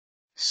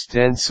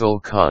Stencil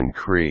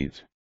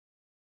concrete.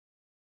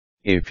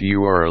 If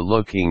you are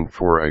looking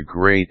for a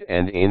great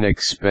and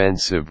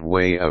inexpensive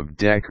way of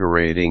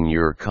decorating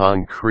your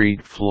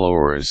concrete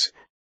floors,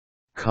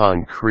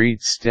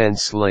 concrete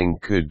stenciling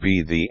could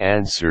be the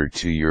answer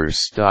to your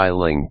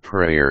styling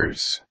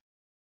prayers.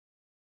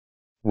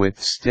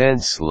 With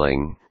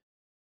stenciling,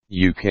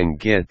 you can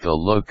get the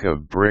look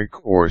of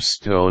brick or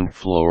stone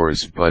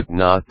floors but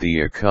not the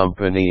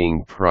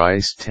accompanying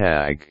price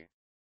tag.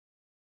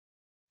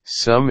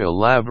 Some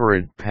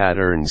elaborate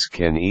patterns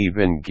can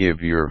even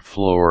give your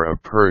floor a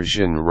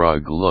Persian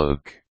rug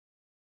look.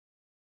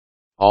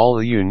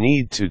 All you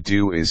need to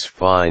do is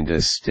find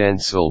a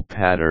stencil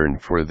pattern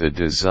for the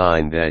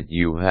design that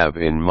you have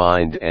in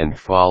mind and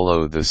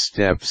follow the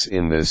steps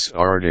in this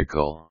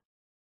article.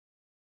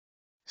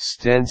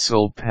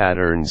 Stencil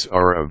patterns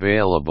are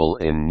available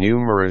in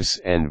numerous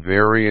and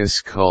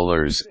various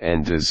colors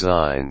and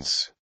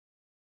designs.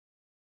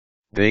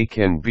 They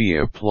can be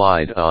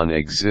applied on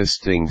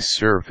existing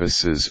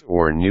surfaces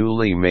or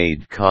newly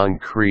made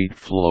concrete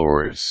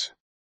floors.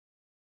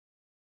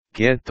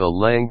 Get the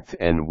length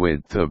and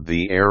width of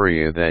the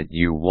area that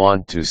you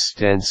want to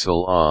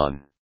stencil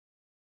on.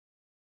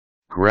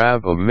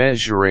 Grab a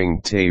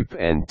measuring tape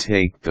and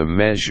take the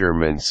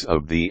measurements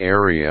of the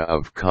area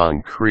of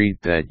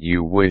concrete that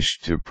you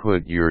wish to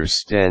put your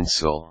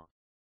stencil.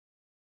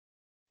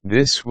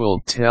 This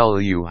will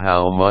tell you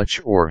how much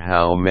or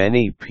how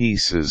many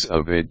pieces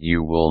of it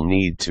you will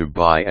need to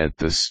buy at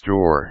the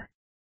store.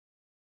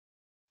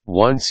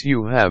 Once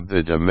you have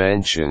the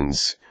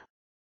dimensions,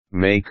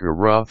 make a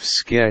rough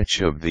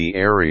sketch of the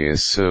area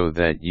so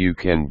that you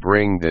can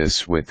bring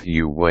this with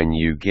you when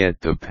you get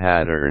the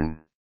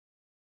pattern.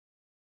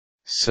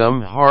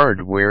 Some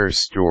hardware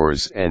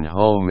stores and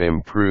home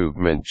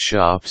improvement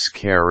shops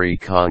carry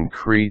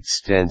concrete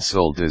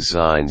stencil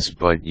designs,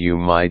 but you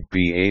might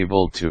be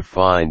able to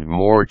find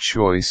more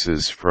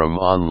choices from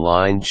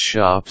online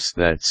shops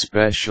that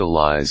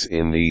specialize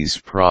in these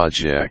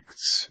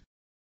projects.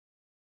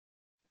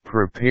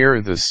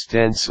 Prepare the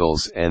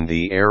stencils and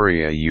the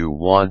area you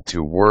want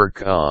to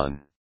work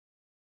on.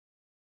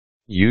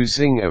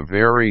 Using a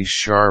very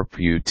sharp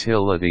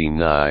utility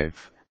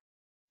knife,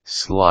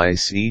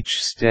 slice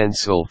each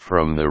stencil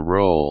from the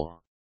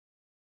roll.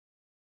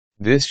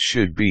 This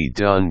should be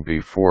done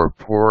before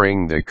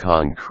pouring the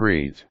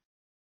concrete.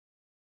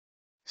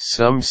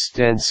 Some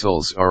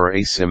stencils are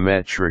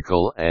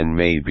asymmetrical and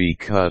may be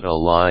cut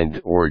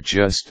aligned or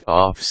just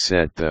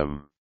offset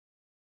them.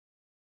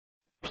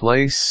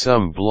 Place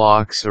some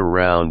blocks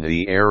around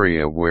the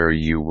area where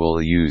you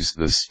will use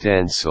the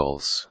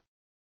stencils.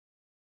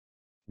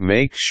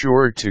 Make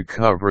sure to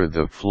cover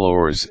the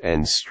floors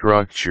and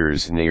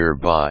structures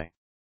nearby.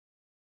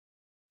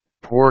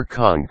 Pour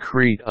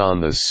concrete on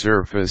the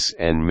surface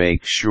and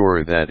make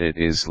sure that it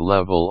is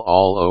level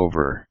all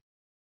over.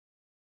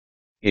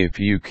 If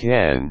you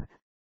can,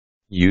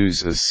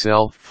 use a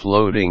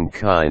self-floating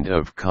kind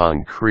of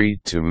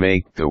concrete to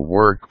make the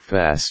work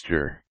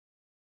faster.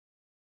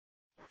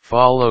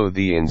 Follow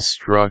the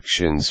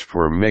instructions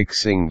for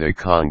mixing the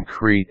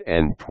concrete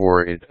and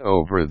pour it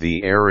over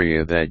the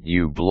area that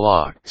you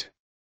blocked.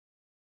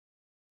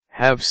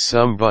 Have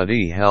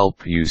somebody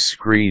help you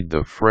screed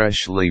the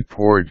freshly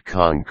poured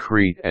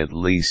concrete at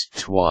least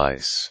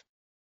twice.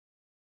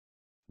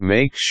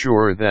 Make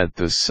sure that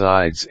the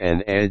sides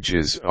and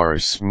edges are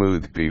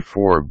smooth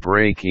before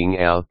breaking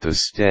out the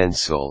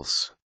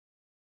stencils.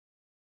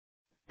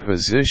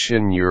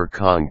 Position your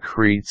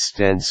concrete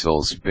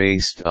stencils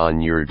based on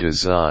your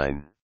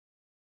design.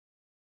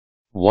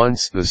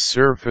 Once the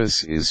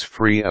surface is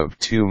free of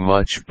too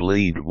much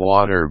bleed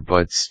water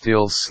but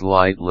still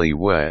slightly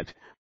wet,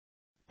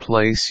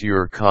 place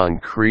your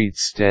concrete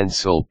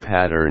stencil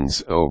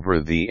patterns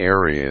over the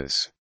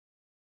areas.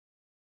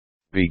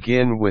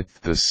 Begin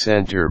with the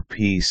center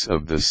piece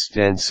of the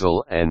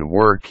stencil and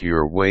work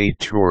your way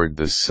toward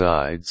the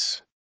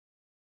sides.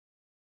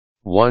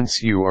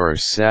 Once you are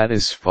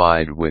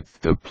satisfied with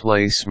the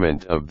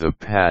placement of the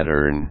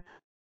pattern,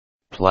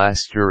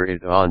 plaster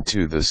it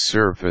onto the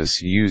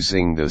surface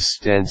using the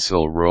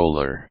stencil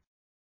roller.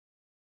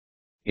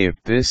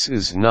 If this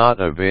is not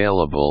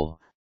available,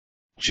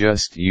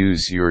 just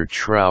use your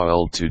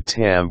trowel to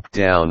tamp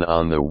down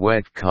on the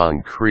wet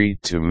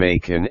concrete to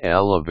make an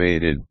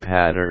elevated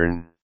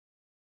pattern.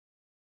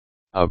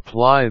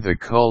 Apply the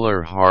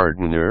color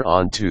hardener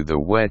onto the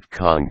wet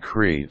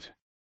concrete.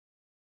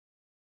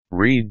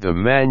 Read the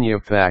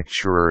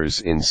manufacturer's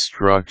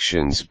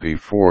instructions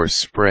before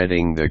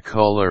spreading the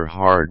color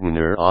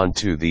hardener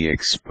onto the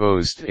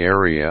exposed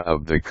area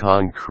of the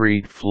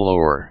concrete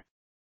floor.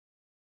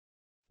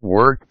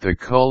 Work the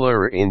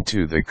color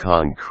into the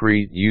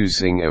concrete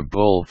using a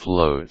bull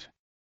float.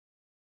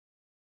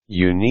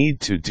 You need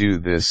to do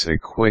this as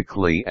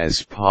quickly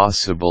as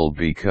possible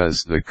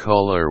because the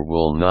color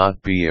will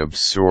not be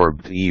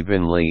absorbed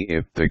evenly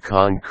if the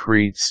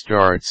concrete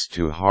starts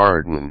to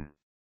harden.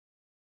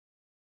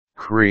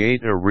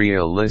 Create a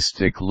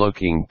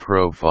realistic-looking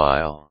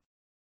profile.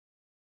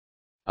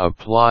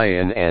 Apply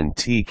an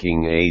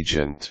antiquing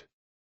agent.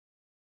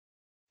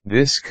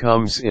 This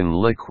comes in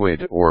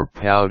liquid or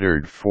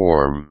powdered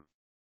form.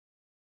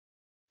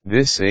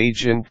 This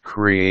agent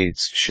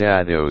creates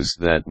shadows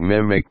that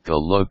mimic the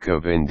look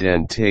of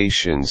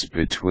indentations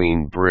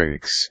between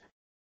bricks,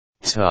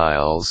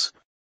 tiles,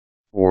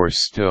 or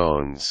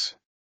stones.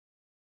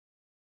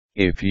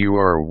 If you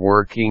are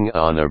working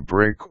on a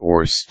brick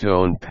or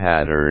stone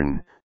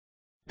pattern,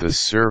 the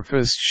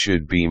surface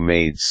should be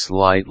made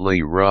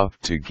slightly rough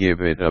to give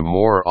it a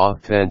more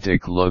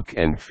authentic look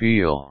and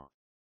feel.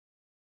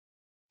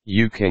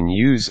 You can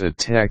use a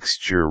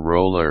texture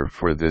roller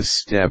for this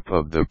step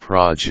of the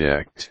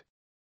project.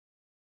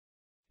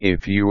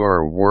 If you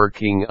are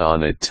working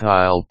on a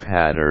tile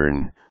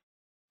pattern,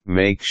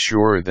 make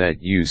sure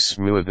that you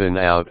smoothen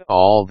out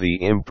all the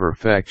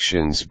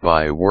imperfections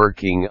by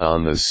working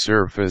on the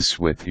surface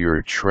with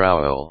your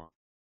trowel.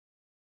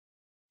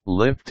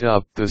 Lift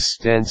up the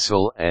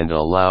stencil and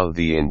allow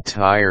the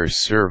entire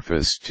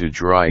surface to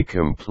dry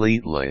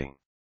completely.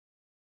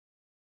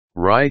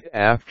 Right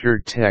after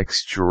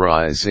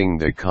texturizing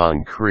the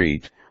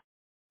concrete,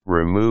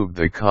 remove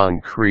the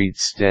concrete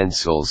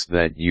stencils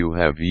that you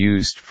have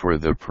used for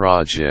the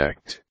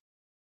project.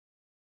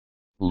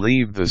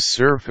 Leave the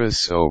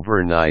surface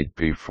overnight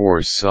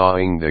before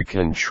sawing the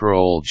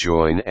control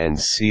joint and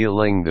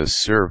sealing the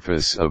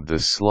surface of the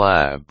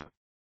slab.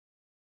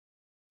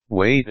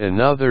 Wait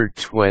another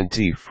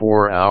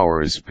 24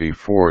 hours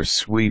before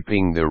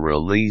sweeping the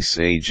release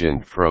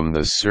agent from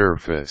the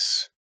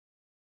surface.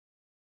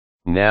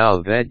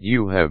 Now that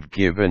you have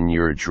given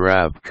your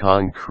drab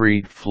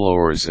concrete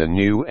floors a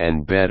new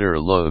and better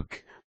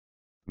look,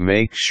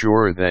 make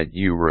sure that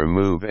you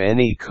remove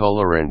any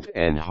colorant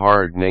and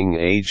hardening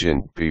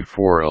agent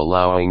before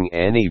allowing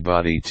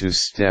anybody to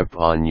step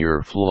on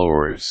your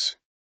floors.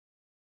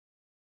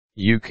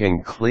 You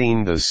can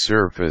clean the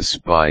surface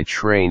by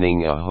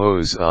training a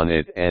hose on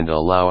it and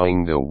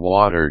allowing the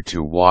water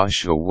to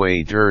wash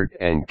away dirt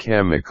and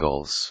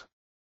chemicals.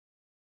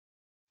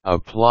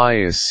 Apply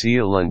a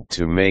sealant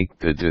to make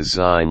the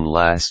design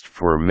last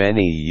for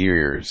many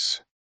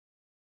years.